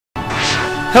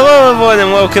Hello everyone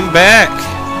and welcome back!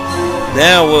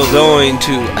 Now we're going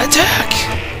to attack!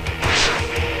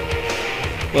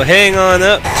 We're heading on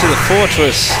up to the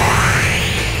fortress.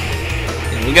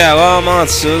 And we got a lot of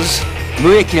monsters.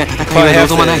 Probably have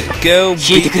to go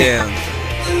beat down.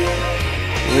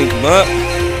 Link them up.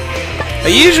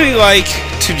 I usually like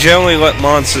to generally let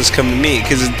monsters come to me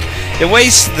because it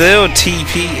wastes their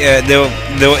TP, their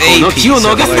AP. So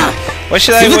like, why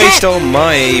should I waste all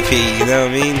my AP, you know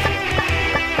what I mean?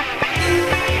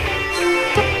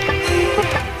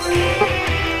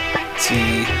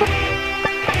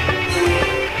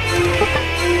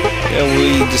 Yeah, we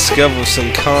discover some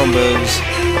combos.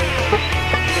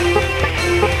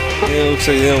 Yeah, looks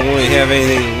like they don't really have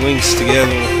anything that links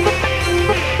together.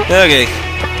 Okay.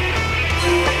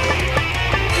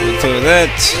 We'll throw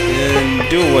that and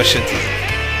do a wash at the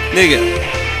end. There you go.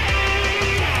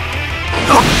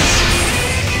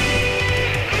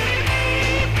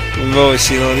 We've always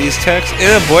seen all these attacks.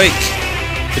 And a break,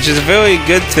 which is a very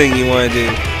good thing you want to do.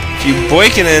 If you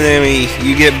break an enemy,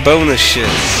 you get bonus shit.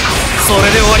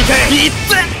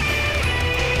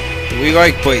 We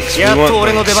like breaks. We want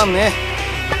breaks.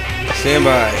 Stand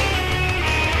by.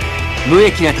 There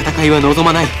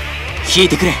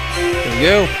we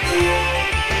go.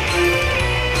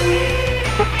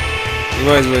 You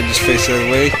might as well just face the other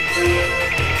way.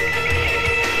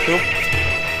 Nope.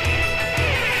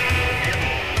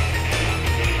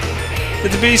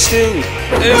 It's a bee sting.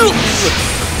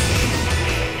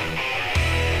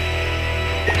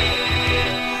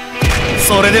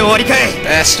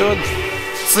 Bastard.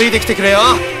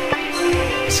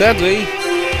 Sadly,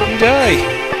 you die.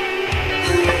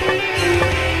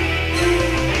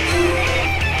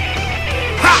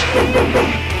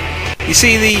 You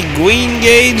see the green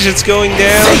gauge that's going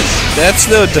down? That's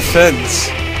no defense.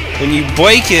 When you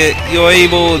break it, you're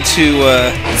able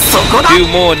to do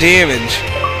more damage.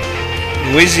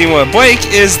 The reason you want to break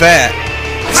is that.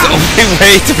 It's the only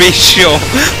way to be sure.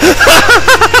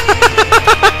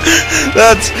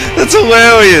 That's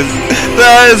hilarious.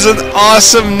 That is an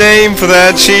awesome name for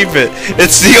that achievement.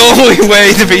 It's the only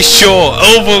way to be sure.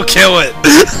 Overkill it.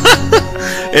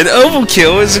 And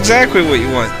overkill is exactly what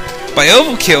you want. By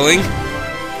overkilling,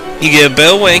 you get a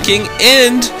bell ranking,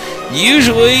 and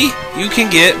usually you can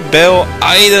get bell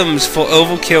items for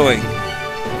overkilling.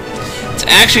 It's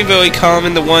actually very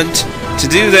common to want to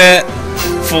do that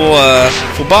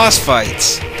for boss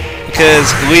fights.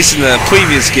 Because, at least in the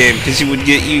previous game, because you would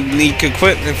get unique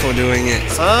equipment for doing it.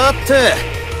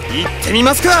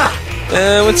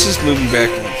 Let's just move you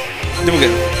back one. There we go.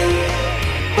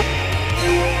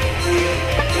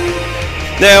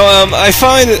 Now, I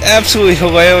find it absolutely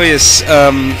hilarious,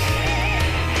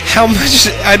 how much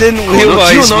I didn't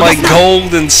realize my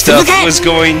gold and stuff was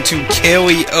going to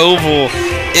carry over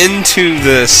into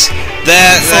this.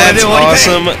 That's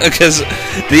awesome, because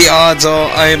the odds are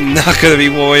I am not going to be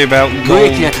worried about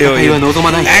gold period.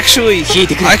 Actually,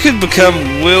 I could become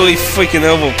really freaking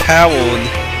overpowered,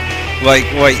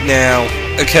 like, right now,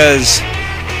 because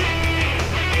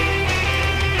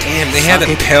damn, they had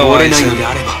to paralyze him.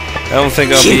 I don't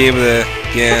think I'll be able to,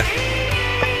 yeah.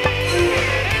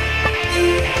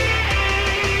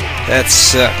 That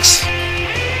sucks.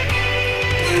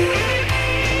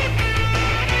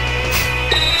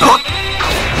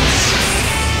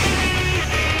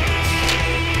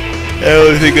 I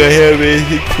don't think I have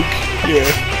anything for,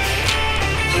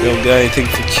 I don't got anything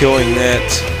for killing that.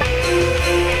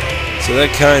 So that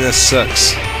kinda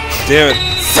sucks. Damn it.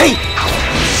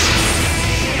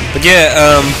 But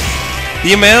yeah,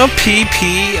 the amount of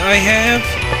PP I have,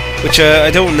 which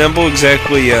I don't remember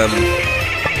exactly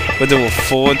what they were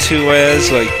forward to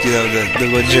as, like, you know, the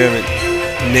legitimate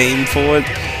name for it.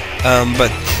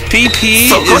 But PP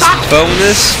is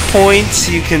bonus points.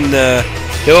 You can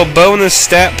there are bonus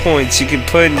stat points you can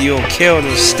put into your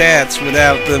character's stats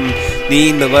without them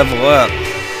needing to level up.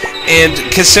 And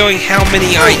considering how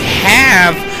many I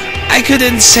have, I could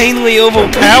insanely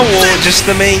overpower just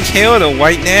the main character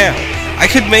right now. I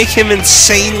could make him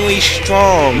insanely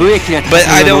strong, but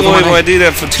I don't really want to do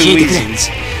that for two reasons.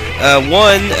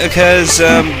 One, because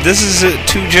this is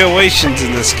 2 generations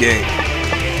in this game,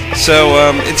 so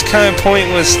it's kind of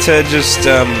pointless to just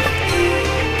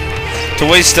to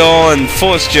waste it all on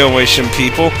 4th generation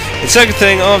people. And second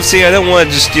thing, obviously, I don't want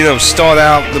to just, you know, start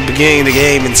out the beginning of the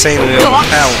game insanely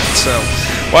overpowered. So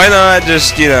why not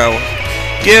just, you know,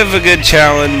 give a good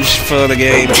challenge for the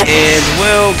game, and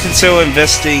we'll consider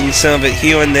investing some of it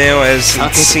here and there as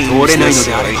it seems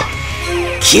necessary.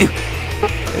 I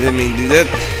didn't mean to do that.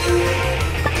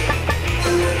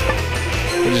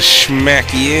 We'll just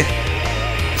smack you.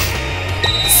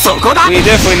 We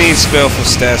definitely need spell for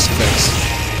stats effects.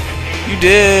 You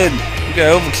did! You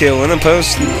got overkill and a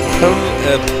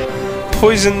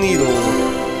poison needle.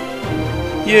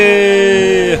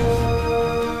 Yeah!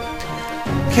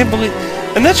 Can't believe...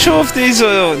 I'm not sure if these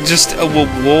are just a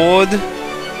reward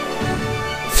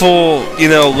for, you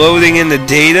know, loading in the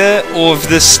data, or if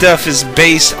this stuff is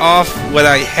based off what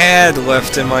I had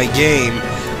left in my game.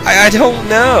 I don't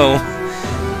know.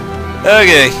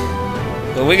 Okay.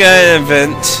 Well, we got an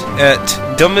event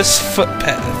at Dumbest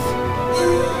Footpath.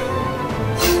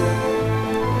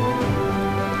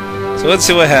 So let's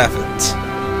see what happens.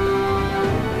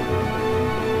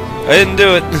 I didn't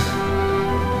do it.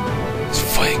 It's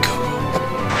fight Google.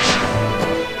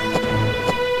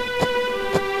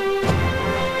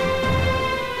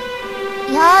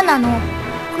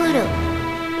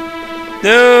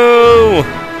 No!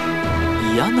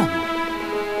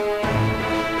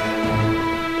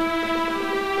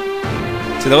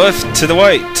 To the left, to the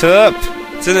right, to the up.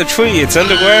 It's in a tree, it's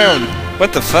underground.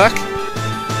 What the fuck?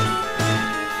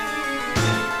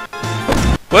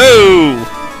 Whoa!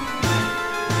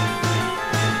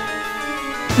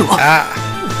 Ah!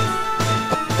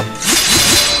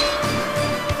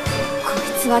 こい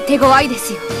つは手強いで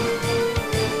すよ。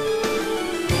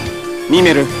ミ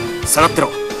メル、下がってろ。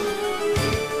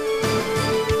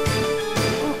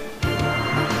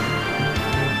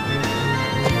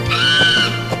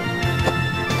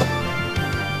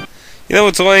You know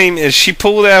what's lame is she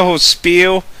pulled out her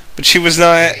spear, but she was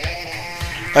not.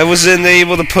 I wasn't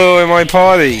able to put her in my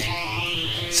party.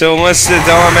 So unless it's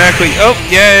automatically. Oh,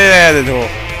 yeah, it added her.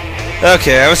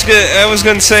 Okay, I was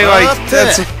gonna say like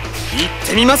that's.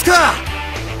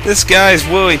 This guy's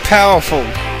really powerful.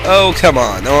 Oh come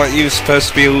on! Aren't you supposed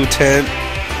to be a lieutenant?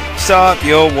 Stop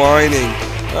your whining.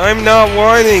 I'm not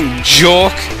whining,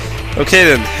 jerk. Okay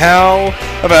then, how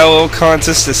about a little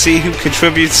contest to see who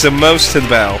contributes the most to the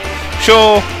battle?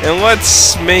 Sure, and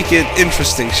let's make it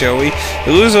interesting, shall we?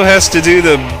 The loser has to do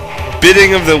the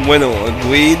bidding of the winner,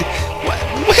 agreed?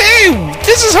 Hey,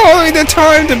 this is hardly the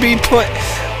time to be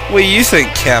What do you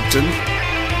think, Captain?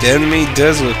 The enemy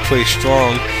does look pretty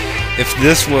strong. If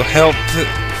this will help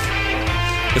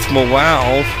with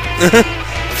morale...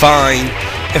 Fine.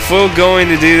 If we're going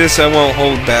to do this, I won't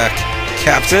hold back.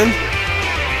 Captain?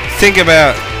 Think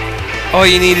about it. All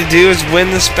you need to do is win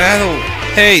this battle.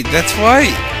 Hey, that's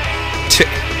right.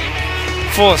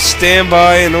 Force, stand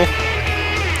by and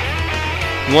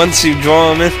once you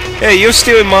draw them in. Hey, you're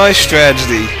stealing my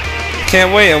strategy.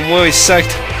 Can't wait, I'm really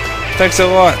psyched. Thanks a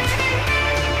lot.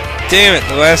 Damn it,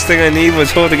 the last thing I need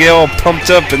was her to get all pumped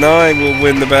up and I will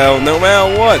win the battle no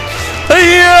matter what.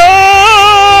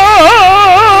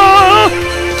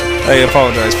 I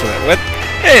apologize for that. What?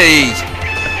 Hey!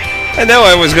 I know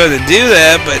I was going to do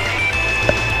that, but...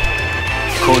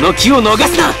 What?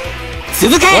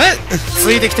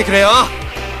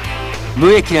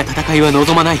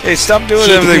 Hey, stop doing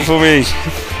everything for me.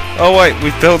 Oh wait,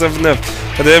 we've built up enough.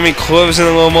 But the enemy closing a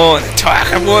little more and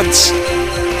attack at once.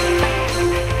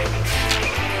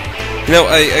 You know,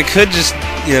 I could just,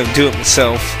 you know, do it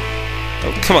myself.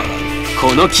 Oh, come on.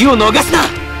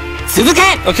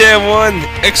 Okay, everyone.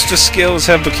 Extra skills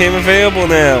have become available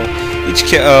now. Each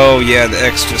oh yeah, the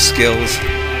extra skills.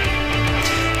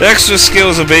 The extra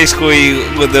skills are basically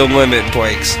with their limit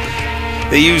breaks.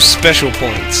 They use special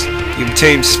points. You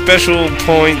obtain special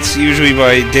points usually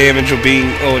by damage or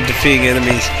defeating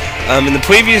enemies. In the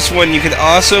previous one, you could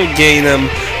also gain them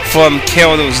from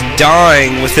characters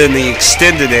dying within the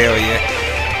extended area.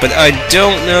 But I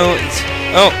don't know.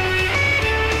 Oh,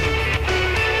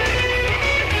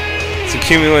 it's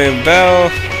accumulating battle.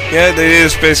 Yeah, they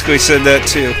just basically said that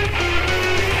too.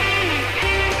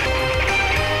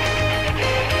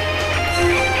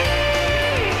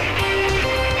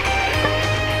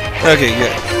 Okay, good.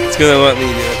 It's gonna let me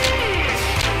do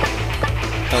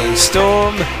it.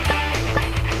 Storm.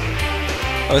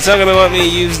 Oh, it's not gonna let me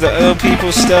use the other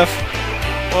people's stuff.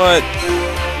 What?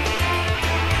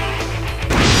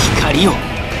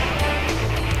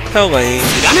 How lame.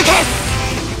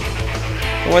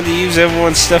 I wanted to use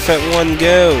everyone's stuff at one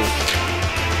go.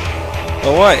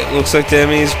 Oh, what? It looks like the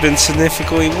enemy has been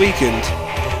significantly weakened.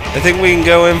 I think we can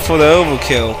go in for the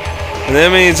overkill. When the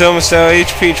enemy is almost out of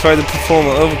HP, try to perform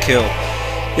an overkill.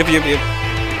 Yep.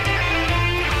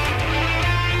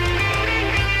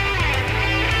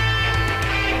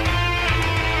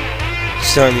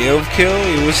 Time the overkill,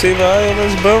 you will receive an item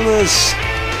as bonus.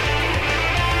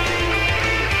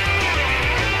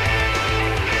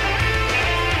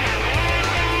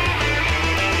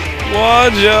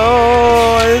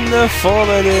 Wajo in the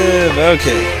formative.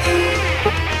 Okay.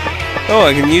 Oh,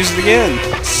 I can use it again.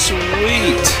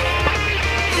 Sweet.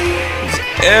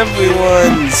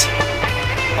 Everyone's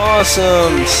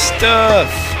Awesome stuff.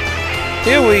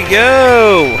 Here we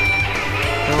go.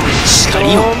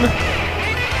 Storm.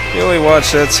 You only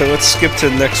watched that, so let's skip to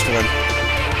the next one.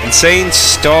 Insane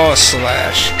Star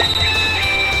Slash.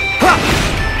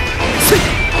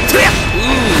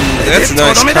 Ooh, that's a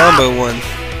nice combo one.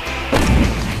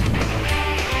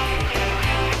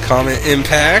 Comet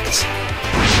Impact.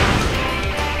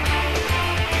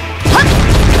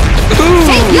 Ooh.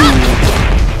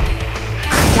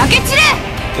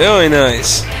 Very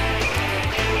nice.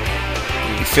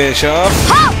 You can finish off.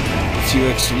 A few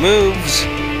extra moves.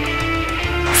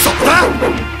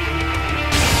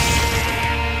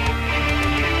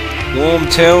 Warm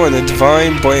Tail and a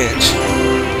Divine Branch.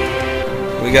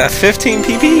 We got 15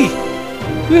 PP.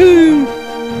 Woo!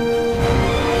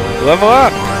 Level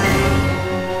up.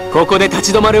 ここで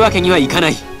立ち止まるわけにはいかな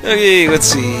い。 Okay, let's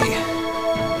see.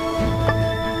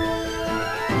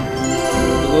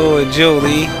 A little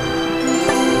agility.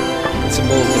 Some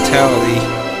more vitality.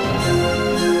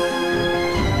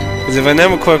 Because if I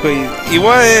remember correctly, you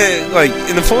want to, like,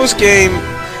 in the first game,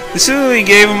 the sooner you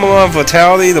gave them a lot of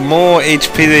vitality, the more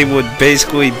HP they would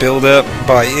basically build up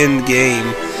by end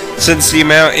game. Since the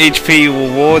amount of HP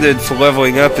rewarded for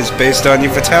leveling up is based on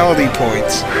your vitality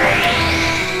points.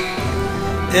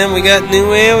 And we got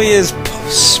new areas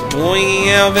springing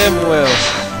out of everywhere.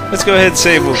 Let's go ahead and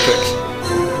save real quick.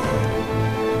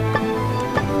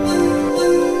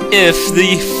 If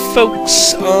the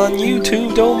folks on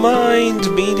YouTube don't mind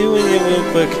me doing it real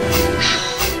quick.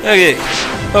 Okay.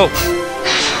 Oh.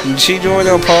 Did she join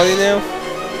our party now?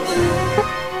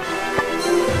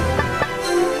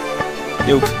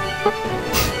 Nope.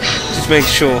 Just make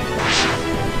sure.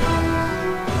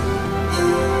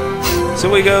 So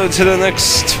we go to the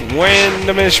next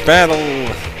randomish battle.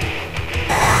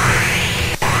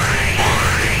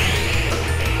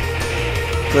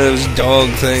 Those dog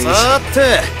things. We'll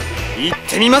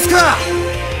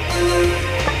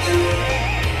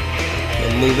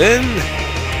move in.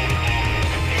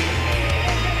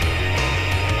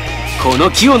 この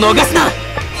機を逃すな。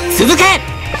続け。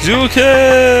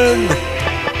Zuken!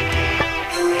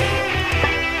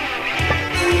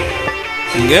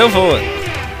 Go for it.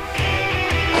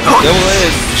 Double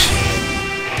edge.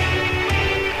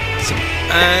 Some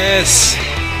ice.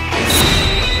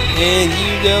 And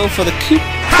you go for the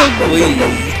Koopagly.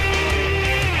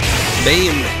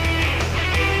 Bam.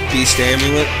 Beast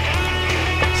Amulet.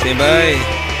 Stand by.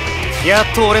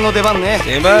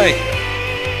 Stand by.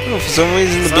 Oh, for some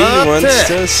reason the bee wants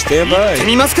to stand by.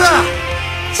 Let's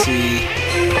see.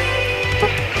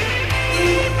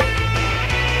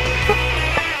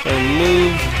 If I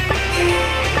move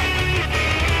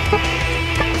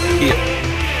here.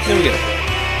 There we go.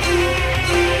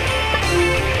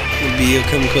 The bee will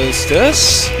come close to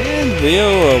us, and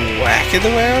we'll whack it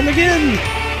around again.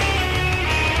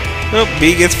 Oh,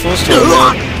 bee gets forced to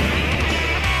run.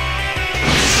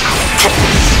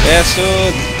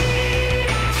 Bastard.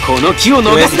 この機を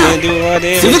逃すな。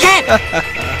続け。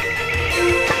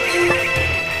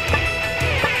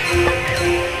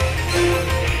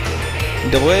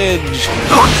The wedge.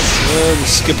 Well,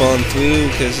 skip on through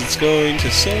because it's going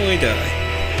to slowly die.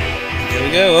 There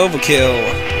we go, overkill.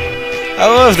 I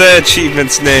love that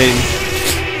achievement's name.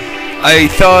 I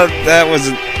thought that was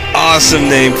an awesome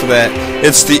name for that.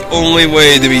 It's the only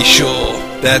way to be sure.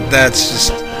 That's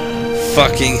just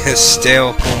fucking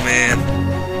hysterical, man.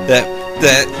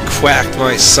 That cracked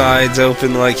my sides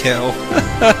open like hell.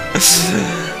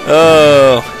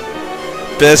 Oh,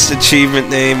 best achievement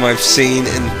name I've seen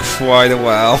in quite a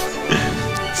while.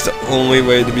 It's the only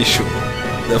way to be sure.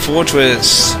 The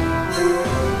fortress.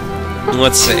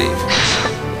 Let's save.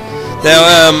 Now,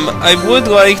 I would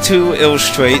like to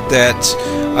illustrate that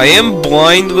I am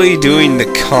blindly doing the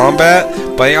combat,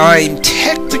 but I'm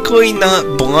technically not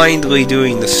blindly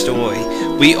doing the story.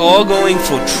 We are going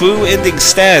for true ending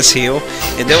status here,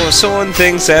 and there are certain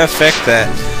things that affect that.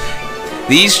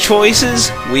 These choices,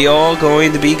 we are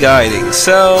going to be guiding.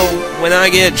 So, when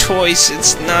I get a choice,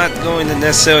 it's not going to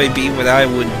necessarily be what I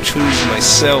would choose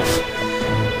myself.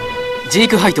 ジー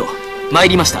クハイト、参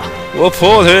りました。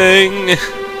Reporting!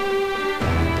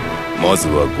 まず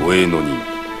は護衛の任、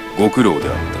ご苦労で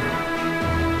あっ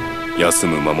た。休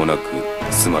む間もなく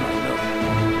すまない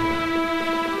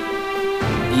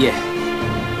な。いえ。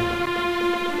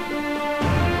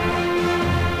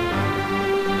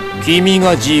君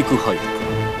がジークハイトか。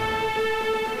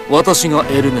私が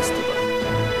エルネストだ。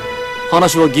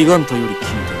話はギガントより聞いて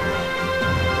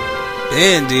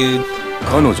いる。Man, dude.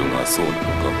 彼女がそうなのか。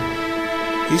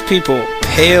 These people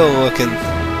pale looking.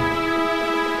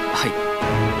 はい。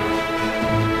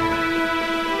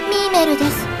ミーメルで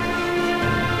す。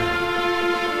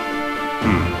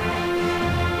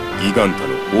ギガンタ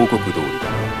の報告通りだ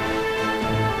な。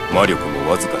魔力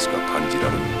もわずかしか感じられ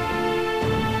ん。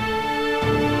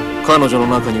彼女の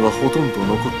中にはほとんど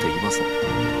残っていません。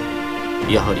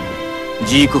やはり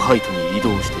ジークハイトに移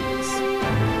動しています。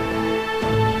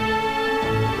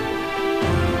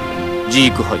ジ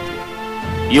ークハイ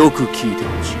ト、よく聞いて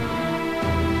ほしい。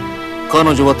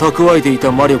彼女は蓄えてい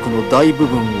た魔力の大部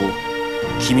分を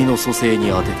君の蘇生に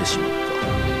当ててしまっ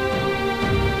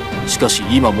た。しかし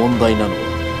今問題なのは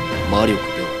魔力で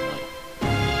はな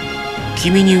い。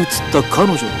君に移った彼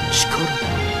女の力だ。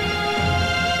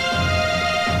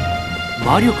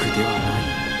魔力ではない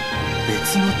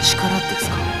別の力です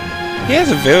か？ He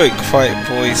has a very quiet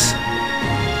voice.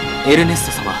 エルネス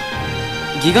ト様、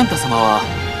ギガンタ様は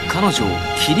彼女を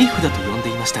切り札と呼んで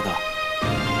いましたが、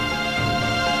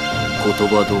言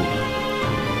葉通り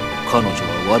彼女は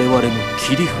我々の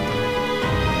切り札。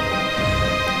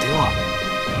では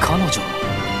彼女は？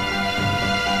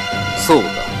そうだ、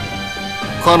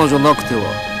彼女なくては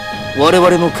我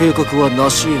々の計画は成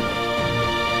し得ない。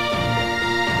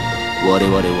我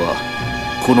々は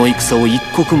この戦を一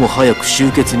刻も早く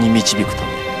終結に導くため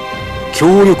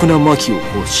強力な魔器を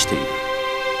欲している。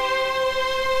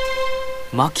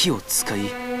魔器を使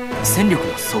い戦力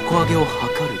の底上げを図る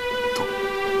と？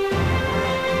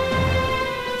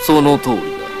その通りだ。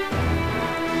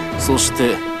そし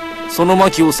てその魔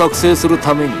器を作成する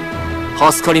ために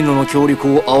ハスカリノの協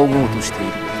力を仰ごうとしてい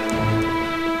る。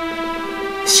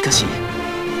しかし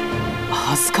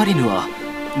ハスカリヌは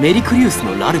メリクリウス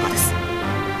のラルバです。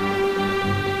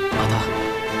また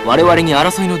我々に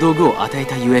争いの道具を与え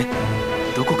たゆえ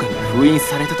どこかに封印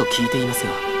されたと聞いています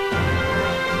が。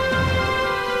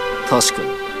確かに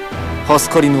ハス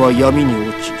カリヌは闇に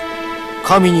落ち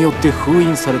神によって封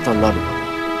印されたラルバだ。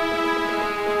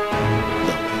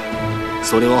だが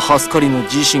それはハスカリヌ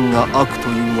自身が悪と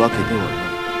いうわけではない。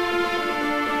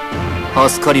ハ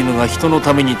スカリヌが人の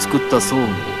ために作った装具を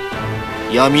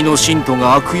闇の信徒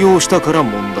が悪用したから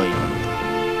問題なのだ。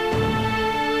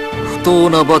不当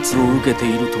な罰を受けて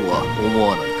いるとは思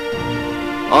わない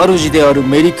か。主である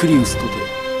メリクリウスとて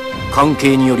関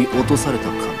係により落とされた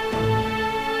神。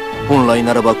本来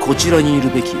ならばこちらにいる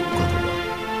べきお方だ。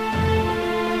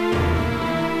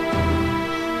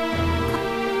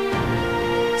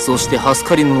そしてハス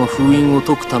カリヌの封印を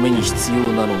解くために必要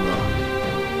なのが、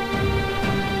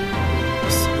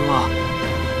それは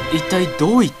一体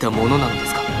どういったものなので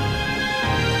すか？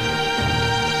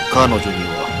彼女に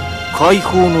は解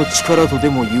放の力とで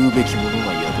も言うべきものが宿って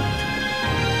い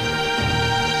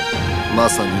る。ま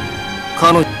さに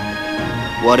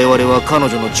我々は彼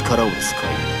女の力を使い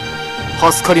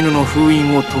ハスカリヌの封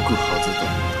印を解くはずだ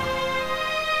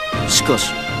った。しか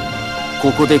し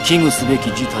ここで危惧すべ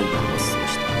き事態が発生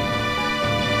した。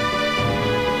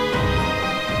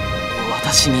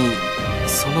私に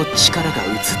その力が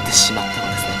移ってしまったの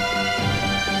ですね。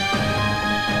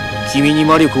君に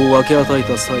魔力を分け与え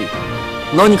た際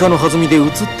何かの弾みで移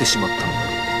ってしまったのだろ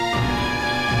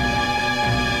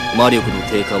う。魔力の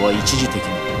低下は一時的に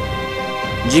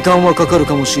時間はかかる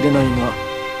かもしれないが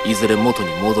いずれ元に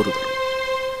戻るだろ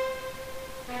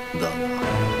う。だが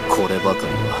こればかり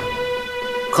は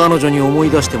彼女に思い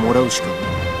出してもらうしかない。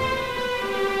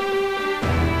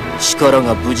力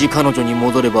が無事彼女に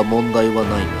戻れば問題は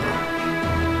ないが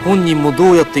本人も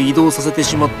どうやって移動させて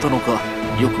しまったのか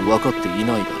よく分かっていない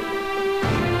だろ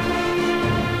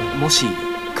う。もし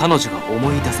彼女が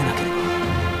思い出せなければ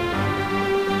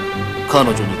彼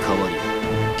女に代わり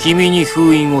君に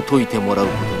封印を解いてもらう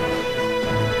ことになる。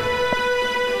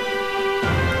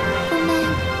ごめん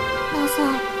なさ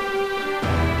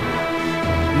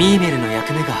い。ミーメルの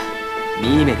役目がミ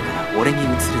ーメルから俺に移る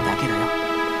だけだよ。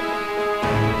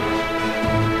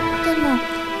でも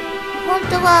本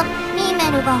当はミー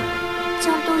メルがち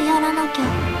ゃんとやらなきゃ。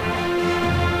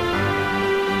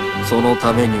その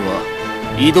ためには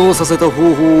移動させた方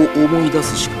法を思い出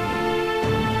すしかない。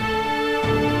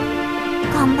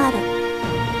頑張る。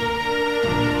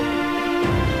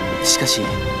しかし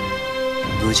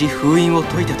無事封印を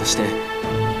解いたとして果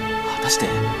たして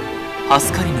ハ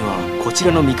スカリヌはこち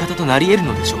らの味方となり得る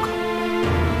のでしょうか？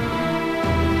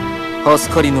ハス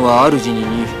カリヌは主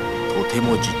にとて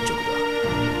も実直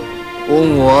だ。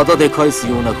恩をあだで返す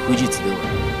ような不実ではない。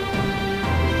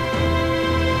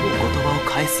お言葉を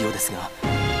返すようですが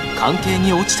関係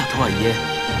に落ちたとはいえ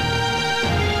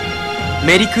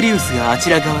メリクリウスがあち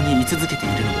ら側に居続けてい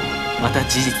るのもまた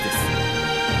事実です。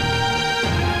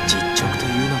実直とい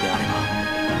うのであれば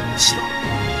むしろ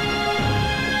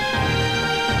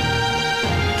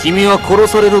君は殺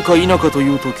されるか否かとい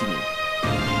う時に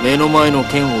目の前の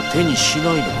剣を手にし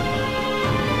ないのか。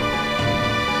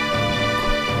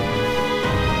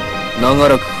長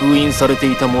らく封印され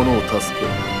ていた者を助け、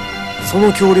そ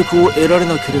の協力を得られ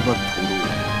なければ徒労。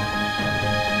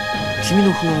君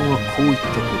の不安はこういったこ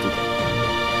とだ。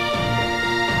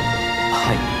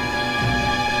は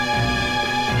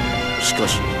い。しか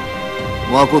し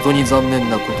誠に残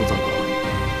念なことだが、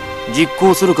実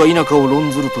行するか否かを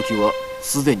論ずるときは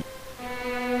すでに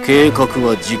計画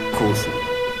は実行する。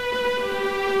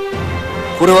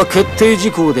これは決定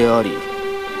事項であり、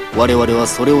我々は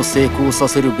それを成功さ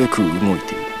せるべく動い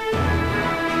ている。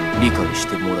理解し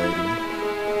てもらえるね。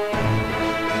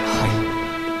は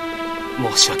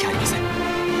い、申し訳ありません。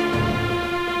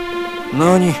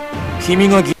何、君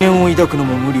が疑念を抱くの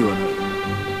も無理はない。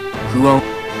不安、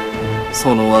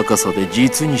その若さで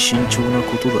実に慎重な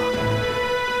ことだ。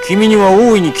君には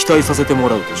大いに期待させても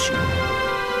らうとしよう。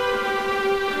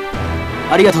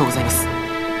ありがとうございます。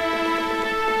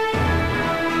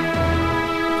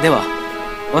では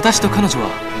私と彼女は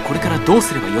これからどう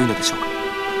すればよいのでしょうか。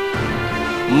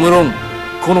無論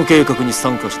この計画に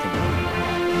参加してもらう。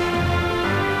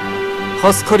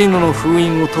ハスカリノの封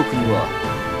印を解くには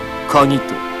鍵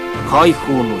と解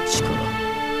放の力。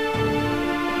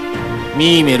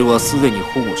ミーメルはすでに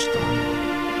保護した。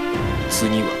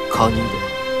次は鍵だ。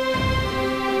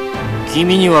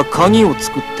君には鍵を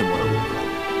作ってもらおうか。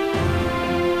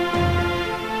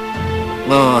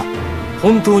まあ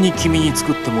本当に君に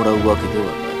作ってもらうわけでは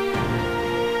ない。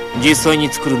実際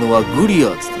に作るのはグリア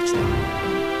ーズたちだ。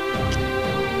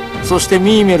そして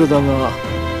ミーメルだが、ミ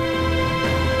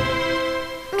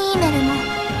ーメルも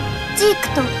ジーク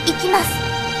と行きます。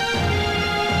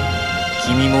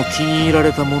君も気に入ら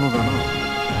れたものだな。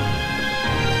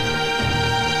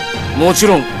もち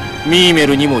ろんミーメ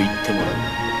ルにも行ってもら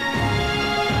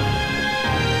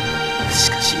う。し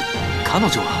かし彼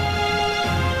女は。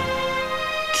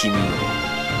君の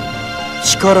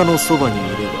力のそばにい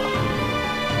れば、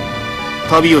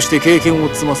旅をして経験を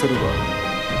積ませれば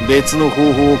別の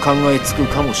方法を考えつく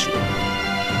かもしれない。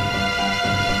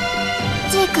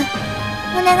ジーク、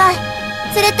お願い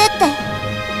連れてって。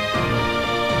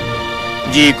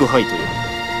ジークハイトよ、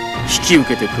引き受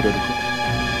けてくれるか。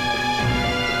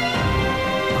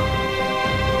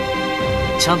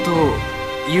ちゃんと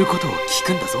言うことを聞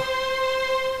くんだぞ。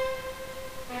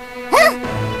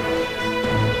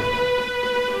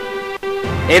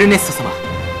エルネスト様、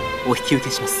お引き受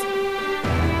けします。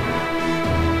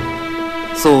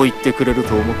そう言ってくれる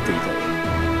と思っていたよ。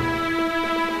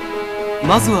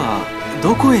まずは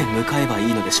どこへ向かえばい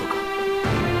いのでしょうか。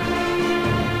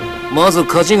まず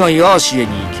カジガンアーシエ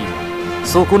に行き、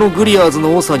そこのグリアーズ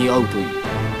の長に会うといい。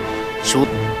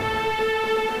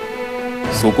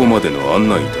そこまでの案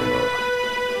内だが、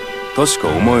確か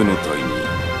お前の隊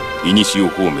にイニシオ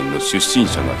方面の出身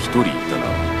者が一人いたな。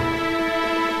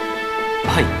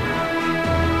はい。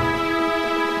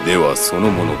ではそ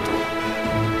の者と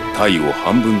隊を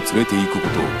半分連れて行くこ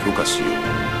とを許可しよう。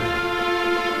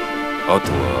あ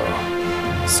とは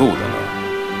そうだな、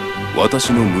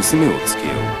私の娘をつけよ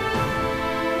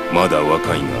う。まだ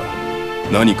若いが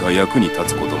何か役に立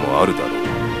つこともあるだろう。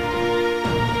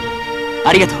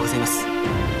ありがとうございます。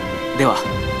では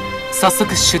早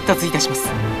速出立いたします。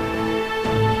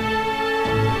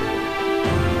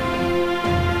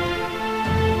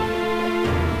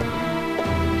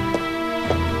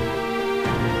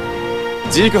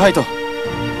ジークハイト。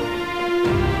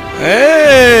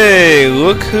Hey,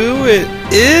 look who it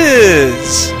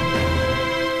is!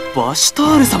 バシュタ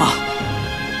ール様、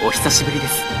お久しぶりで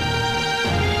す。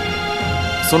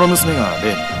その娘が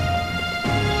レイ。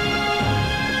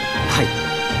はい。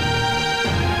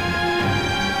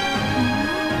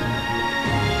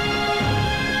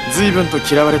随分と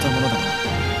嫌われたものだな。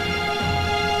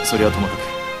それはともかく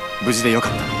無事でよか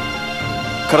った。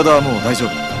体はもう大丈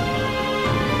夫。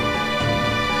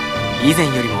以前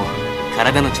よりも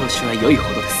体の調子は良い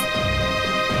ほどで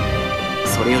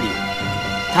す。それより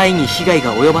隊に被害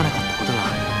が及ばなかったことが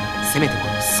せめても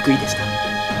の救いでした。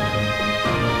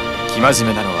生真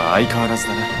面目なのは相変わらず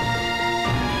だな。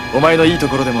お前のいいと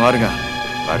ころでもあるが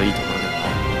悪いところでもな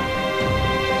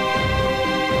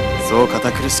い。そう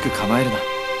堅苦しく構えるな。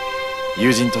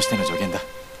友人としての助言だ。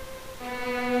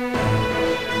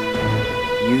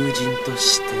友人と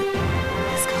してで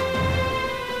すか。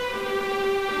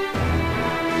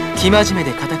生真面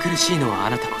目で堅苦しいのはあ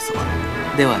なたこそ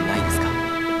ではないですか。も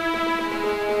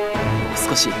う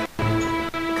少し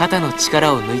肩の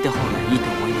力を抜いた方がいいと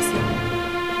思いますよ。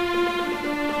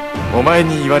お前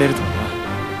に言われるとは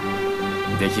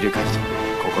な。できる限り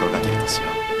心がけるとしよ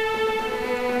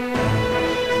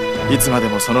う。いつまで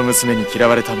もその娘に嫌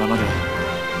われたままでは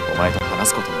お前と話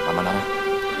すことのままだな。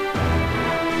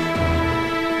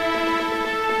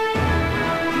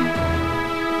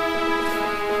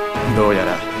どうや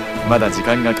らまだ時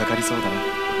間がかかりそうだな。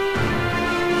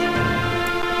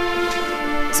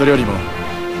それよりも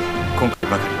今回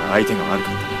ばかりは相手が悪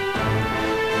かった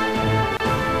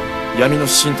な。闇の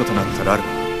信徒となったラルバ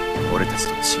は俺たち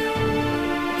と違う。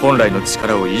本来の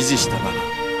力を維持したまま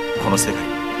この世界に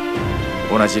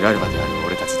同じラルバである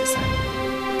俺たちでさえ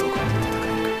どこまで戦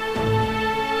え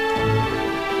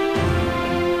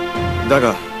るか。だ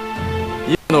が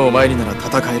今のお前になら戦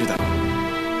えるだろう。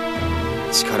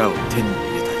力を手に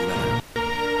入れた今な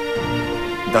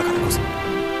ら。だからこそ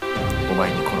お前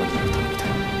にこの義を頼みたい。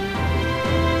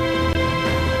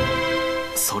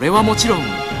それはもちろん喜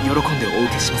んでお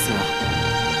受けしますが、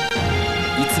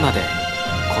いつまで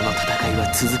この戦いは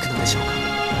続くのでしょうか。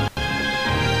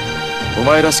お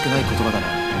前らしくない言葉だな。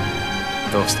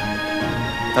どうし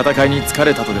た？戦いに疲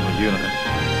れたとでも言うのか？い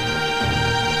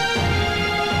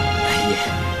え、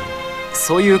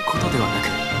そういうことではなく、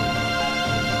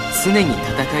常に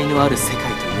戦いのある世界と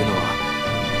いうのは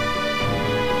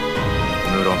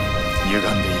無論歪ん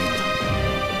でいる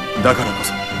のだ。だからこ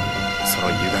そその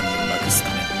歪みをなくすた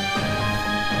め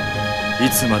に、い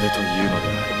つまでというのであ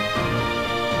れ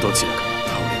ばどちらかが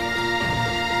倒れる。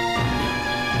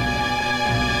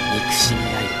憎しみ合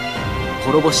い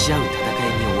滅ぼし合う戦い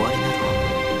に終わりなど。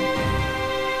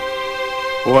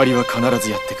終わりは必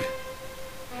ずやってくる。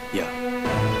いや、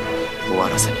終わ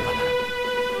らせねばならん。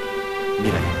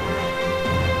未来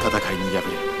戦いに敗れ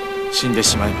死んで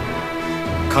しまえ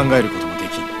ば考えることもで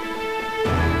きん。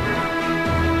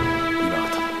今は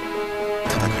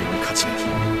ただ戦いに勝ち抜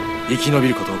き生き延び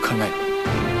ることを考えろ。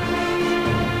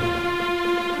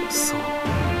そうで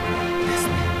す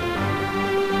ね。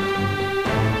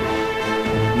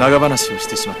長話をし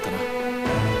てしまったな。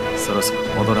そろそろ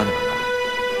戻らねばならん。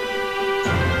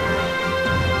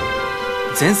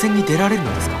前線に出られる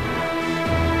のですか？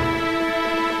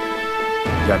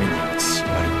闇に落ちしあ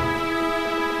るい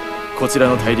はこちら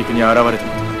の大陸に現れたことが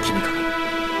気にかかる。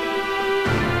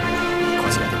こ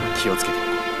ちらでも気をつけて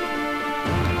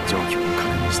状況を確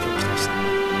認しておきたいしな。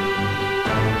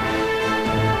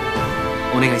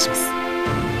お願いします。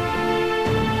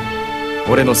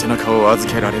俺の背中を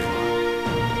預けられるのは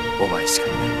お前しかい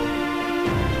ない。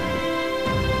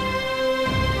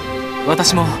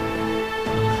私も。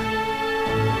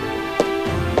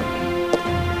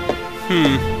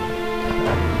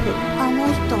あの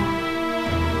人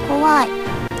怖い。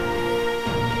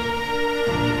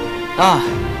ああ、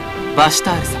バシュ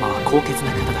タール様は高潔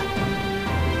な方だ。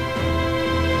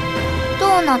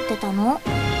どうなってたの？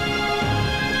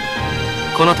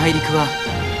この大陸は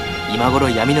今頃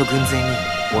闇の軍勢に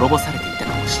滅ぼされていた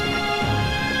かもしれない。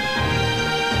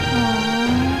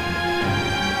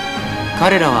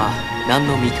彼らは何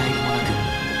の見返りもなく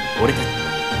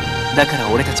だから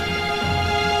俺たち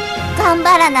頑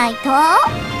張らないと。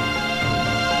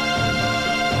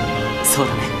そう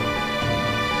だね。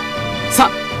さ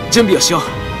あ準備をしよう。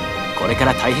これか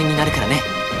ら大変になるからね。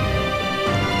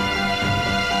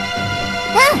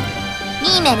ミ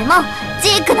ーメルもジ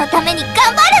ークのために頑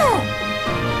張る。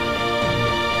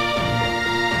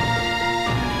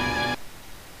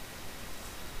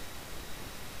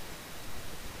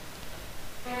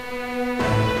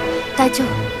隊長、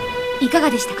いかが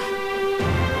でしたか？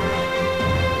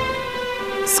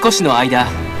少しの間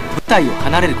部隊を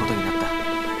離れることになっ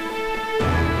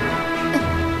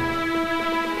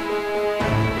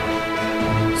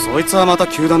た。そいつはまた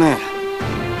急だね。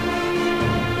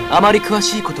あまり詳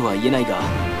しいことは言えないが、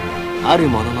ある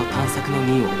ものの探索の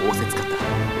任を仰せつかった。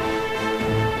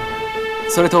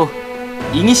それと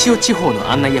イニシオ地方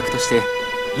の案内役として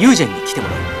ユージェンに来ても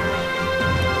らう。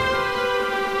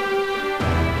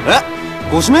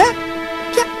ご指名？き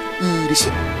ゃ、嬉し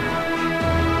い。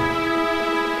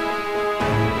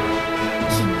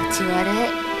気持ち悪い。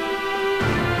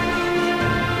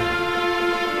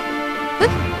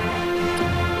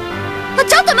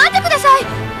ちょっと待ってください。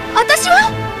私は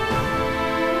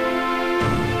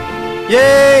イエ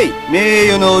ーイ、名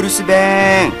誉のお留守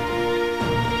弁。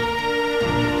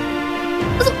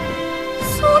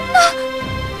そんな。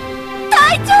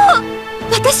隊長、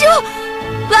私を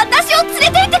連れ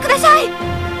て行ってください。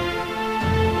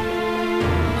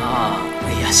あ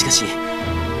あ、いやしかし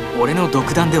俺の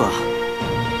独断では。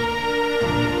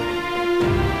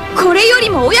これより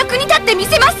もお役に立ってみ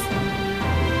せます。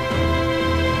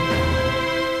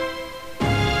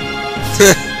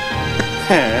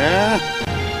へえ、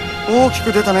大き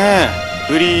く出たね。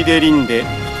フリーデリンデ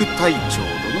副隊長殿。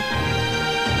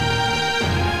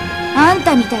あん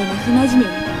たみたいな不真面目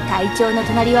に隊長の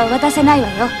隣は渡せないわ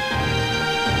よ。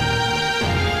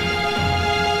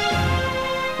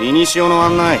イニシオの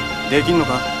案内できんの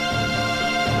か？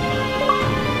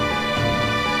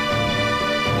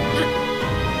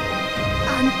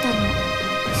あんたの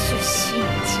出身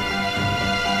地。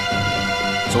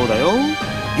そうだよ、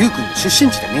リュウ君の出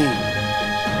身地だね。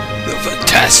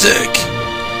 Fantastic!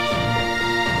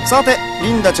 さて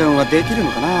リンダちゃんはできる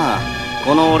のかな。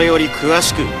この俺より詳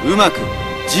しくうまく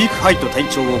ジークハイト隊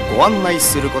長をご案内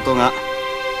することが。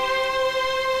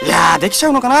いやー、できちゃ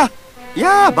うのかな。い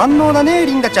やー、万能だね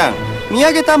リンダちゃん。見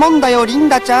上げたもんだよリン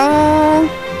ダちゃん。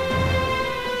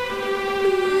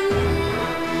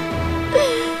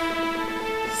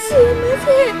すいま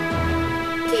せん。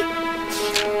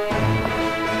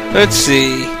 Let's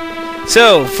see.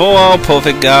 So, for our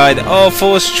perfect guide, our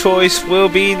first choice will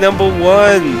be number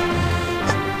 1,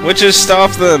 which is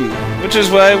stop them, which is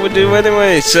what I would do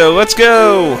anyway. So, let's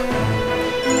go!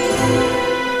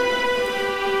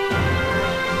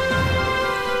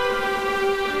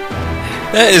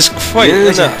 That is quite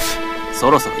enough.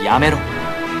 そろそろやめろ。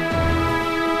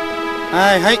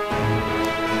はいはい。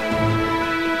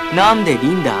なんでリ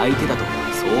ンダ相手だと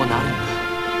そうなるんだ。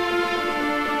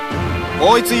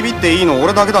こいついびっていいの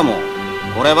俺だけだもん。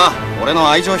これは俺の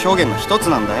愛情表現の一つ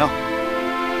なんだよ。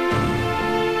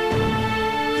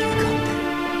歪ん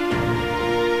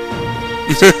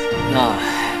でる。ああ、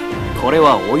これ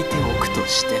は置いておくと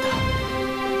してだ。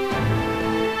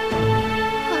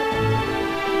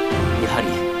やはり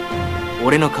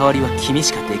俺の代わりは君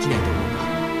しかできないと思う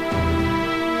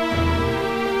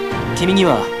が、君に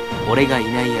は俺がい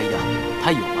ない間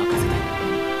タイを任せたい。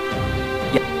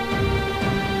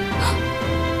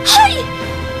はい、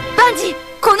バンジー、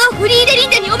このフリーデリン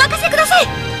ダにお任せください。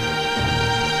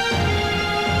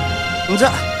じゃ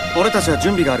あ俺たちは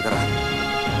準備があるから、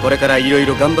これからいろい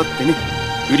ろ頑張ってね。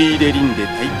フリーデリンデ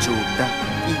隊長だい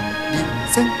り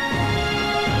せん。ユ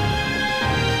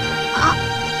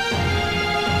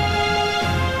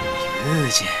ー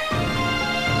ジ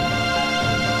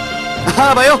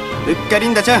あばよ、うっかリ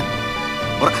ンダちゃん。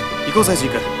ほら行こうぜジ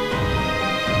ーク。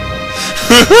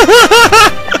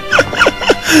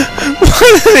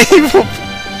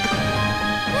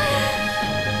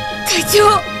隊長、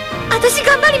私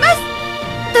頑張ります。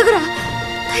だから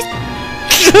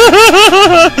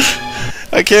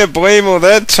I can't blame her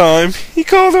that time. He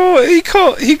called her a cow.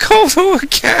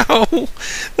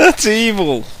 That's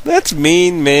evil. That's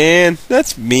mean, man.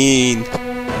 That's mean.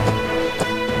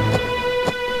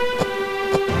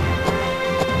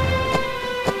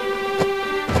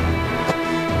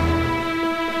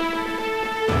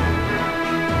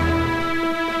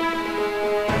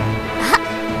 Ah,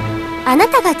 あな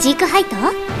たがジークハイト？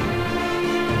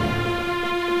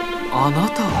あ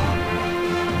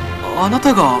な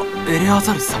たがエレア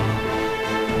ザル様？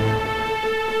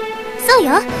そう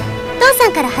よ、父さ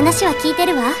んから話は聞いて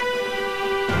るわ。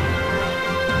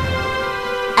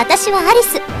私はアリ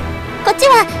ス、こっち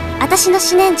は私の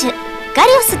四年獣ガ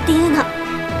リオスっていうの。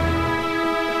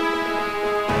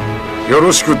よ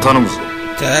ろしく頼むぞ。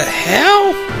 The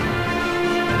hell?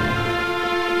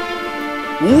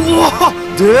 うわ、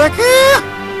でけ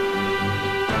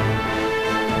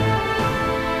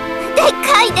でっ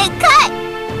かいでっかい。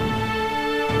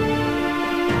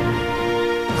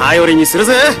頼りにする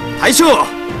ぜ大将。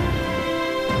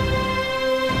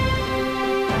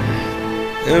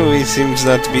 Oh, he seems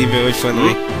not to be very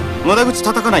friendly. 無駄口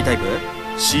叩かないタイプ？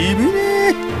しび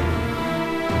れ。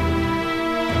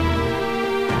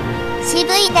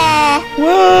渋いね。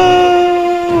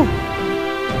 Whoa!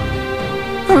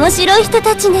 面白い人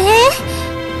たちね。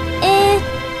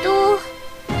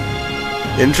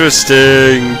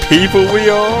Interesting people we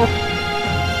are.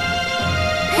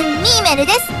 ミーメル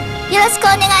です。よろしくお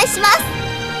願いします。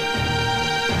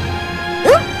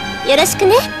よろしく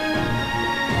ね。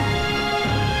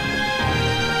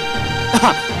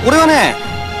俺はね。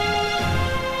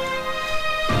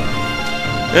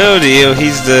 Oh dear,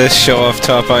 he's the show-off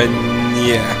top.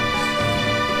 Yeah.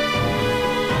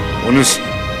 お主、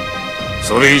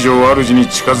それ以上主に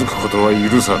近づくことは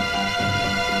許さん。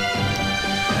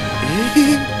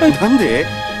なんで？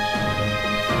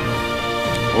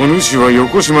お主はよ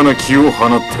こしまな気を放っ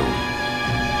ておる。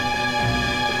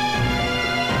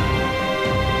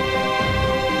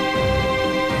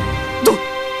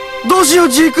どうしよう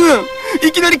ジー君、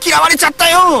いきなり嫌われちゃった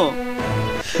よ。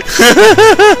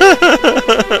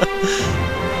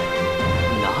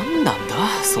なんなんだ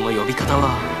その呼び方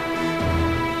は。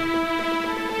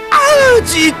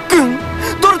ジー君、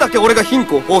どれだけ俺が貧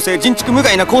困法制人畜無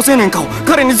害な好青年かを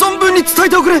彼に存分に伝え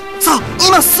ておくれ。さあ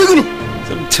今すぐに。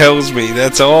 Something tells me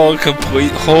that's all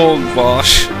complete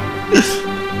hogwash.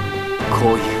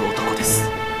 こういう男です。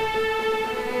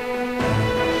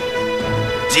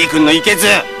ジー君のいけず。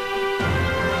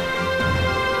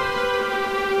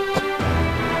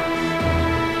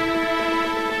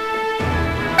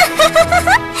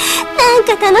な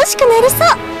んか楽しくなりそう。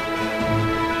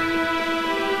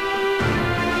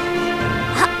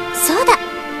あ、そうだ。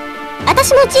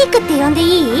私もジークって呼んで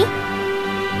いい？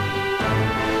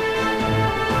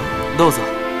どうぞ。よ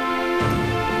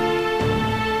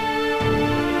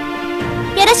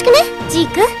ろしくね、ジ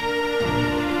ーク。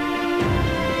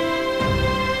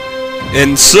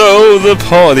And so the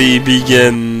party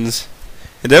begins,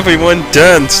 and everyone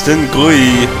danced in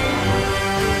glee.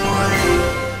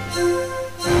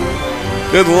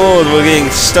 Good lord, we're getting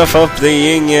stuff up the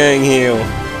yin-yang here.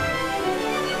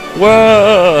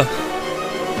 Whoa!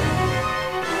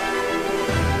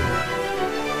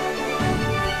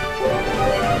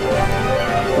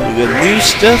 We got new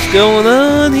stuff going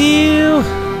on here.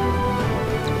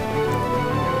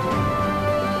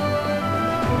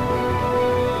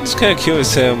 Just kind of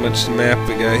curious how much map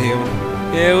we got here.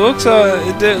 Yeah, it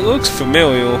looks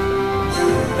familiar.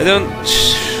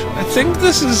 I think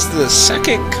this is the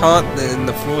second continent in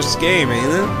the first game, ain't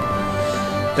it?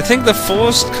 I think the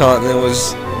first continent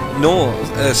was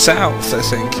south, I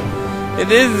think.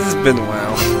 It's been a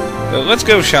while. So let's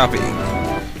go shopping.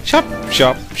 Shop,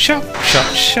 shop, shop,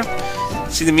 shop, shop.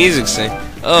 See the music thing.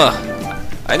 Ugh.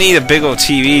 I need a big old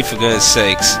TV for goodness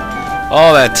sakes.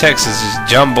 All that text is just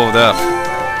jumbled up.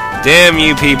 Damn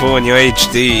you people and your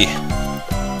HD.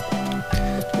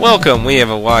 Welcome, we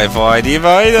have a wide variety of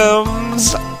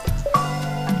items.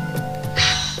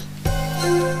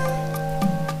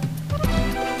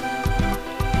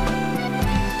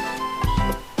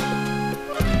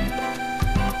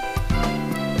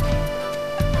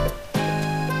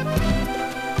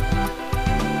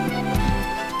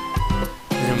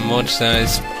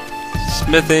 Size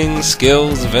smithing,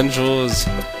 skills, adventures.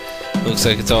 Looks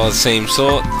like it's all the same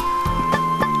sort.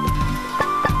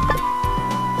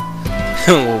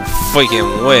 Well,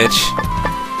 freaking which.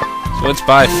 So let's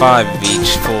buy 5 of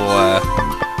each for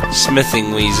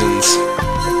smithing reasons.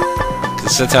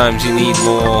 Because sometimes you need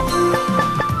more.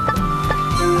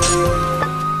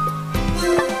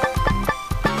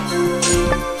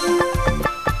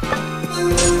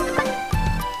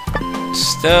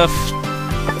 Stuff.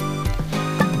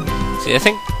 See, I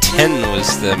think 10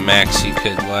 was the max you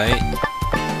could, right?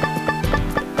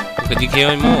 Or could you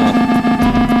carry more?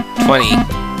 20.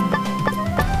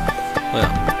 Well.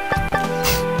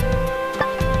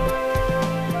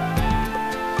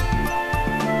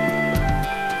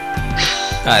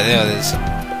 Ah, there it is.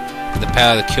 The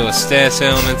power to cure status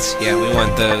elements. Yeah, we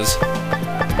want those.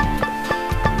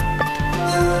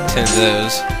 10 of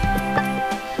those.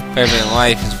 Permanent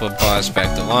life is what brought us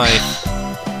back to life.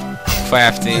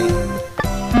 Crafting.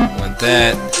 Want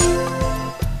that.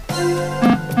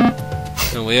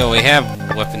 And we already have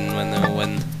weapon when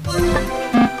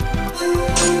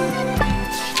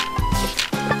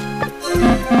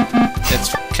That's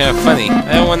kind of funny. I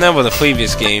don't remember the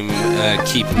previous game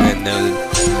keeping that noted.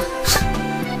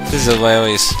 This is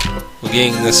hilarious. We're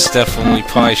getting this stuff when we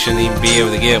probably shouldn't even be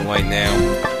able to get it right now.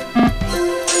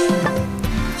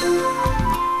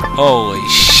 Holy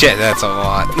shit, that's a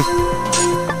lot.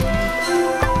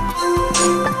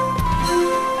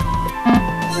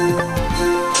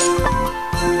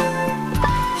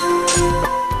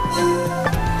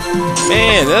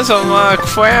 Man, there's a lot of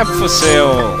crap for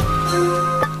sale.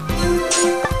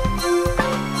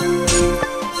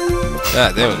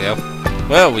 Ah, there we go.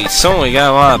 Well, we certainly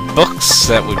got a lot of books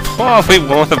that we probably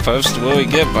weren't supposed to really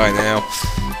get by now.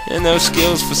 And no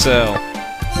skills for sale.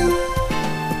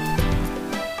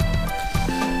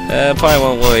 Probably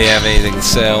won't really have anything to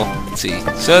sell. Let's see.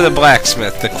 So the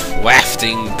blacksmith, the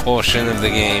crafting portion of the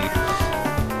game.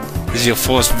 This is your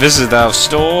first visit to our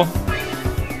store.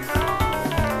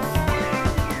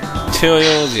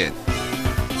 Materials yet.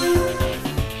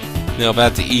 Now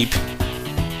about to eat.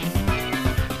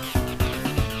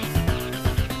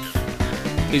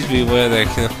 Please be aware that I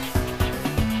can.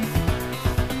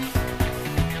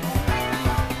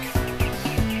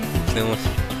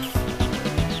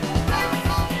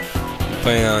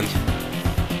 Put it on.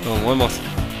 Oh, one more.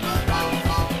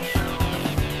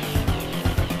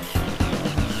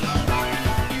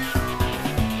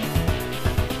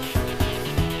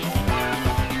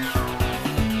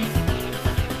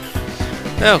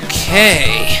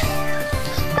 Okay.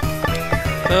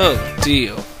 Oh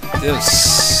dear. There's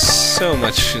so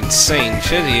much insane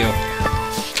shit here.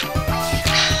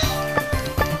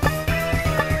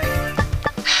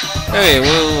 Okay,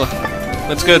 well,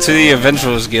 let's go to the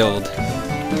Adventurers Guild.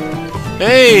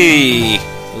 Hey!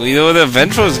 Leader of the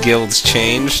Adventurers Guild's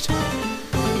changed.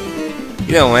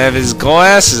 You don't have his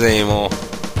glasses anymore.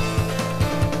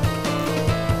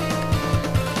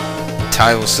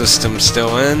 Title system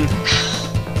still in.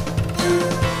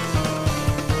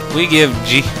 We give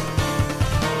G.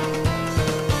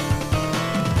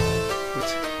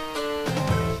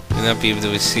 Will not be able to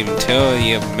receive until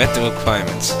you have met the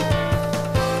requirements.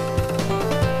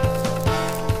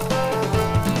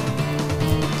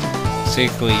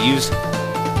 Safely use.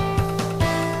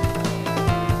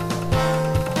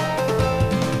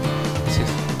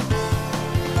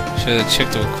 Should have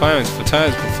checked the requirements for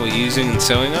tires before using and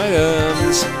selling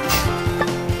items.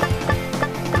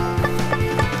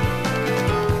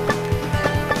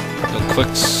 A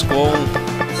quick scroll.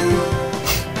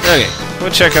 Okay, we'll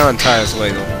check on tires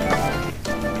later.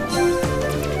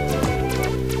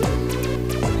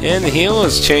 And the heel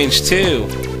has changed too.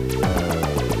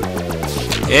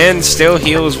 And still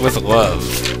heals with love.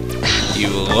 You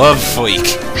love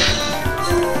freak.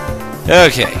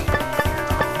 Okay.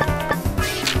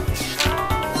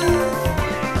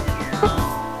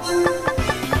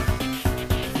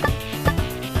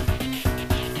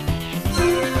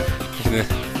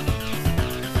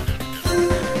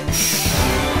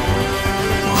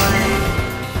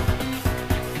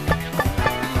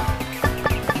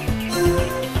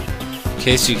 In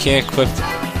case you can't equip them.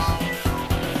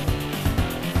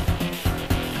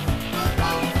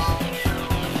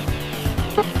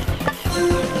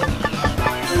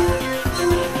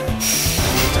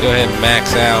 Let's go ahead and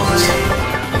max out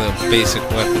the basic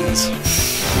weapons.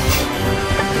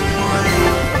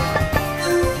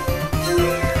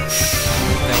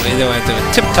 That way they don't have to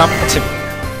tip-top tip.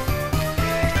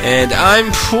 And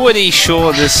I'm pretty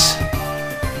sure this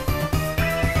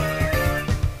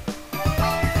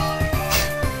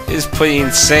is pretty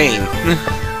insane.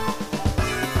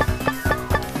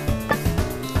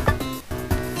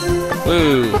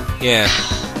 Woo, yeah.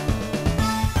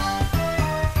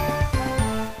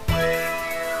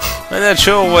 I'm not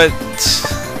sure what...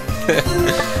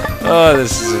 Oh,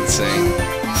 this is insane.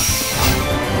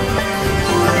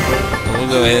 We'll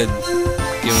go ahead and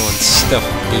get one stuff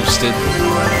boosted.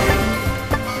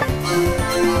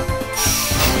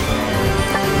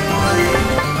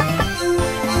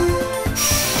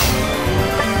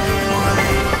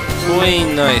 Way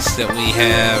nice that we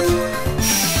have.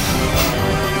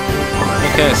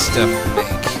 What kind of stuff to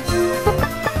make?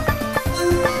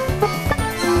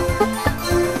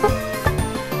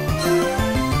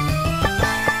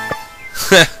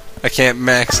 I can't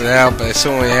max it out, but I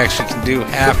certainly actually can do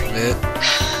half of it.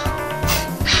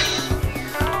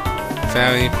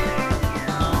 Value.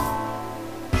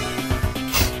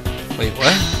 Wait,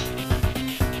 what?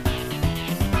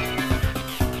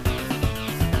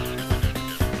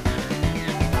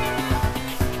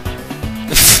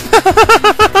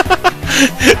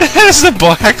 It has the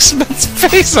blacksmith's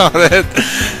face on it.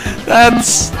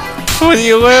 That's pretty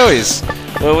hilarious.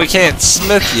 Well, we can't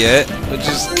smith yet, which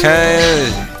is kind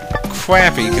of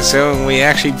crappy considering we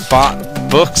actually bought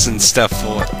books and stuff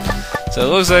for it. So it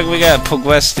looks like we gotta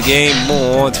progress the game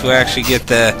more to actually get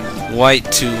the right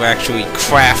to actually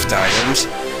craft items.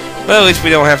 But at least we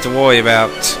don't have to worry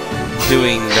about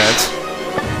doing that.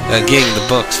 Getting the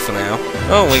books for now.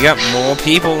 Oh, we got more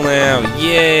people now.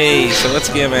 Yay! So let's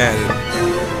get them at it.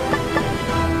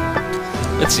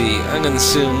 Let's see. I'm gonna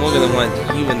assume we're gonna want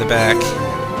you in the back.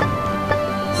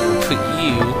 We'll put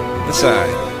you on the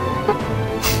side.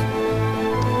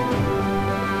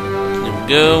 There we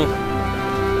go.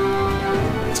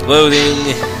 It's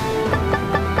loading.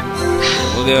 And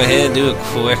we'll go ahead and do a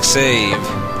quick save.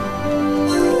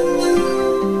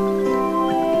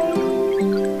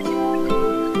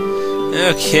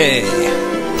 Okay,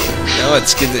 now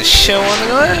let's get this show on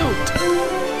the road.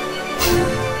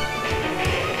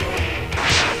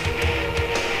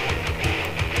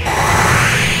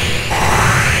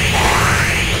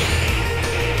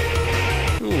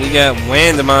 Ooh, we got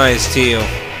randomized here.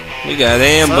 We got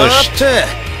ambushed. さて、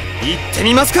行って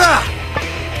みますか。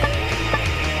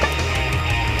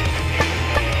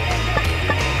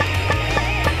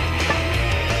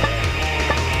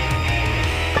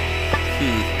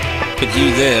Put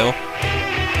you there.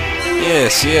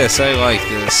 Yes, yes, I like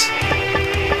this.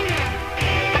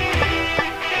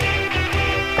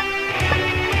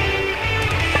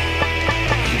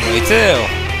 Right there.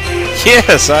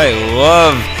 Yes, I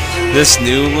love this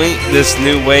new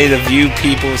way to view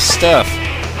people's stuff.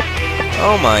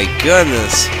 Oh my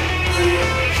goodness.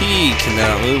 He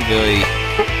cannot move very.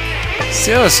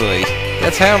 Seriously,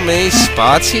 that's how many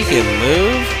spots he can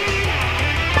move?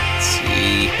 Let's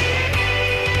see.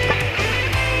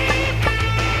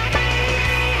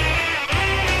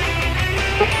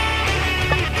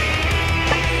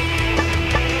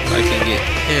 I can get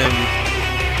him.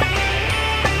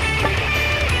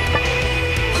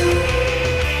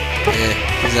 Yeah,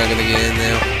 he's not gonna get in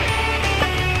now.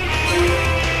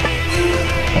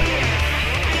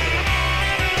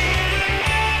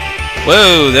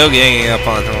 Whoa, they're ganging up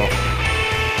on her.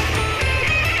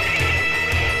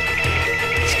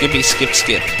 Skippy, skip,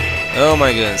 skip. Oh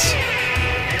my goodness.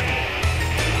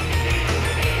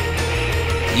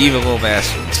 Evil little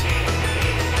bastards.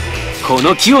 こ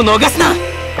の機を逃すな。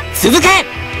続け。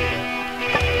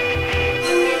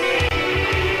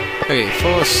Okay,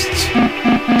 first.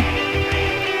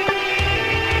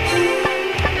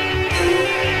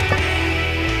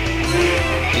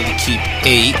 Need to keep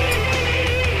 8.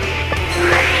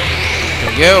 There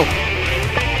we go.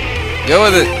 Go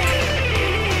with it.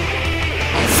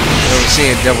 We've never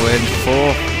seen a double edge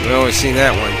before. We've always seen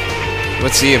that one.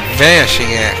 What's the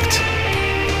vanishing act?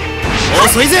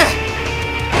 遅いぜ。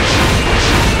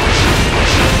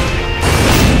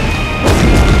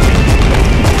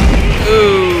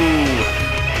 Ooh.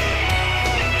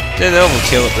 Didn't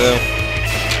overkill it though.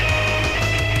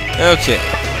 Okay,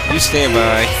 you stand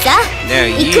by. さあ Now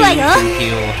行 you くわよ。 can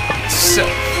heal yourself.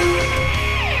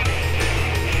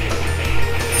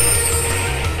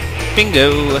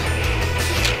 Bingo.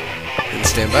 And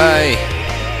stand by.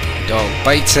 Dog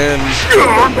bites him.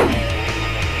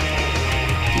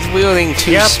 He's wielding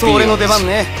 2やっと俺の出番 spears.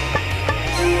 ね。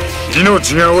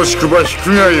命が惜しくば引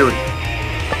くがよい。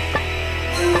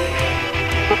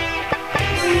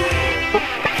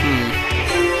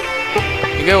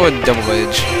 You go with double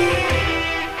edge.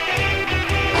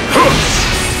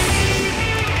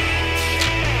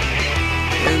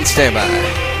 And stand by.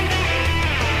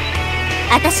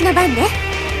 私の番ね。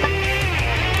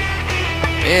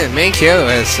 Man, the main character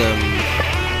has some.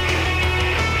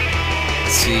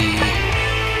 Let's see.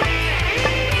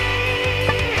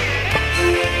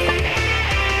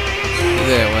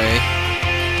 That way.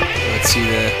 Let's see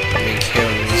the main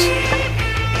characters.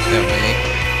 That way.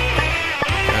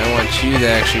 I want you to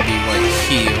actually be like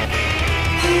heal.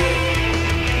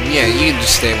 Yeah, you can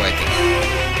just stay like that.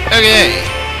 Okay.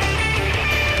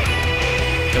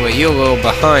 That way you'll go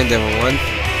behind everyone.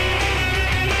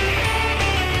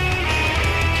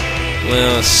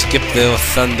 We'll skip their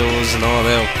thunders and all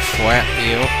their crap,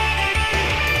 you know.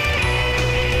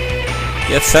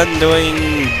 Your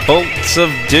thundering bolts of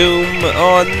doom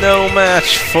are no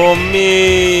match for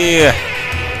me.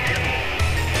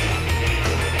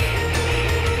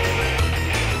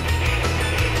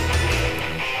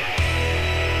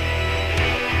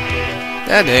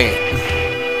 Ah, dang it.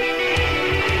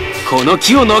 この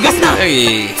機を逃すな。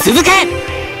 Hey. 続け。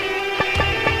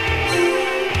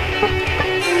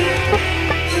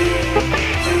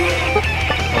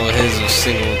 All his are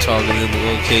single targeted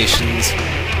locations.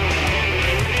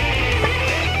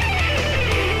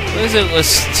 Where does it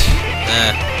list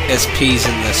SPs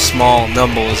in the small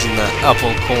numbers in the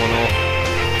upper corner?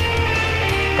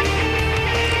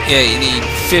 Yeah, you need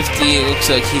 50. It looks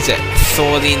like he's at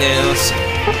 30 now. So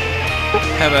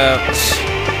how about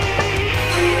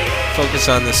focus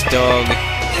on this dog?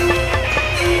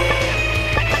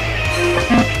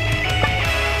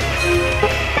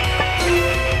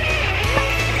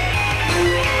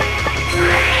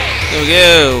 There we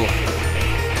go.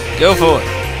 Go for it.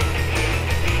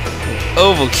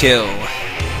 Overkill.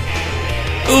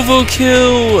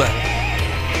 Overkill.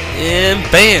 And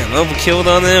bam, overkilled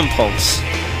on the impulse.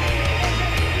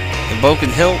 And Broken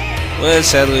Hilt was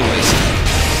sadly wasted.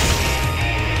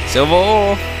 Silver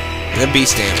ore and the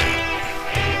beast stamina.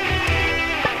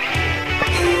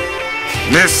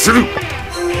 熱する。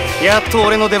やっと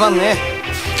俺の出番ね。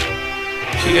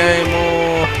 Shigai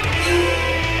more.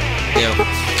 Yeah.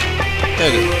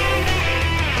 Okay.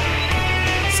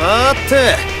 さー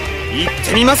て、行っ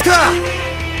てみますか。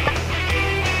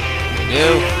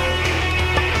 There we go.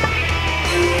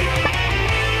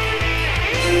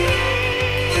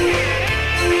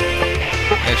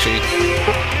 Actually,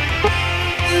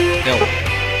 no.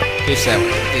 Face that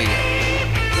way. There you go.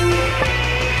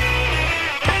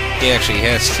 He actually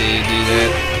has to do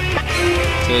that.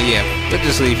 So yeah, we'll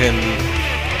just leave him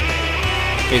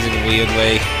facing a weird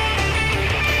way.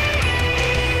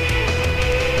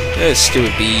 Those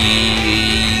stupid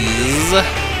bees.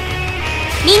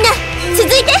 みんな続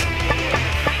いて。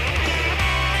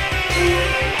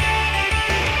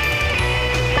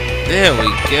 There we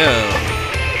go.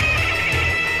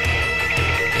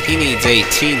 He needs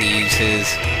 18 to use his.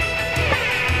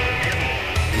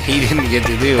 He didn't get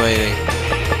to do anything.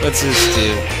 What's this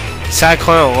do?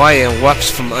 Cyclone light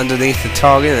erupts from underneath the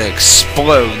target and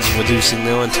explodes, reducing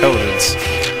their intelligence.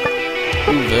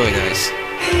 Ooh, very nice.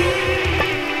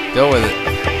 Go with it.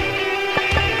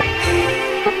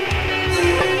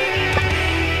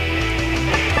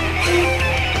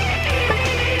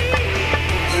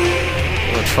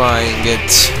 We'll try and get...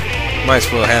 Might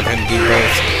as well have him do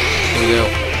both. Here we go.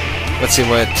 Let's see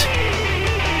what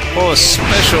Oh,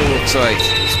 special looks like.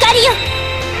 光よ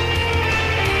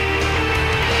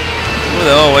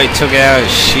Oh wait, took out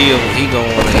his shield. He going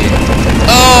in.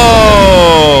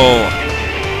 Oh!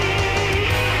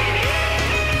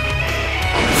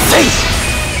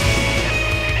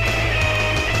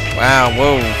 Wow,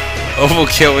 whoa.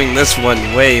 Overkilling this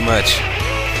one way much.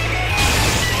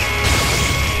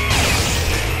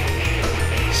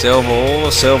 Silver,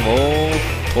 silver.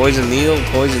 Poison needle,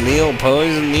 poison needle,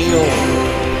 poison needle.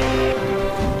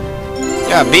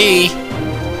 Got B.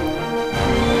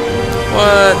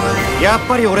 What? やっ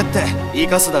ぱり俺って生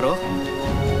かすだろ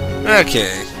Okay.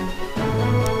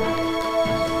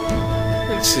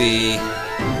 Let's see.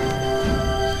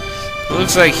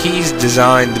 Looks like he's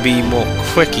designed to be more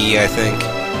quicky, I think.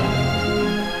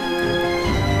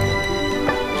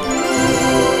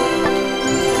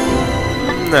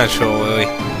 I'm not sure, really.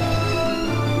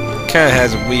 Kinda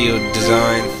has a weird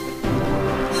design.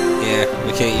 Yeah,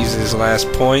 we can't use his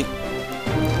last point.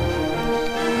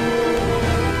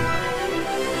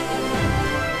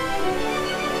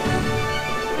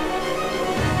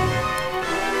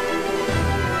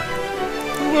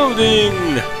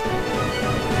 Loading!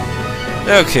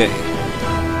 Okay.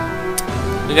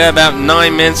 We got about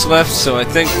 9 minutes left, so I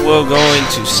think we're going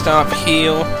to stop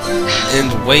here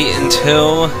and wait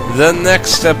until the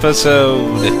next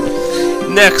episode.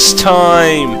 Next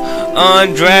time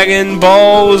on Dragon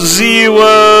Ball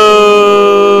Zero!